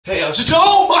Hey,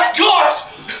 oh my gosh!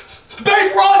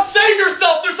 Babe, run! Save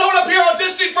yourself! There's someone up here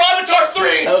auditioning for Avatar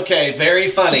 3! Okay, very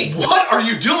funny. What are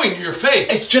you doing to your face?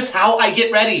 It's just how I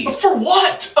get ready. For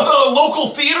what? A local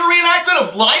theater reenactment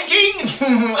of Lion King?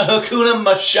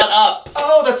 Hakuna shut up.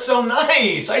 Oh, that's so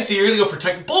nice. I see, you're gonna go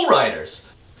protect bull riders.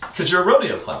 Because you're a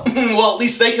rodeo clown. Well, at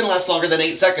least they can last longer than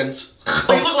 8 seconds.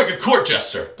 Well, you look like a court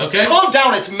jester, okay? Calm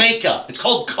down, it's makeup. It's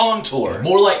called contour.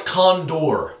 More like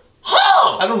condor.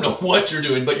 Huh! I don't know what you're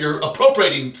doing, but you're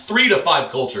appropriating 3 to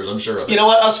 5 cultures, I'm sure of it. You know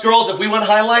what, us girls, if we want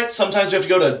highlights, sometimes we have to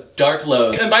go to dark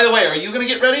lows. And by the way, are you gonna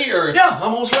get ready, or? Yeah,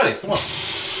 I'm almost ready. Come on.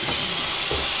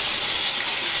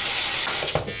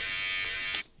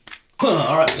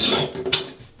 All right.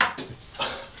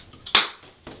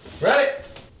 Ready?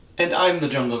 And I'm the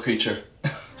jungle creature.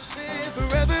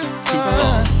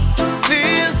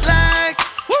 Feels like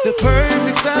the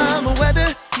perfect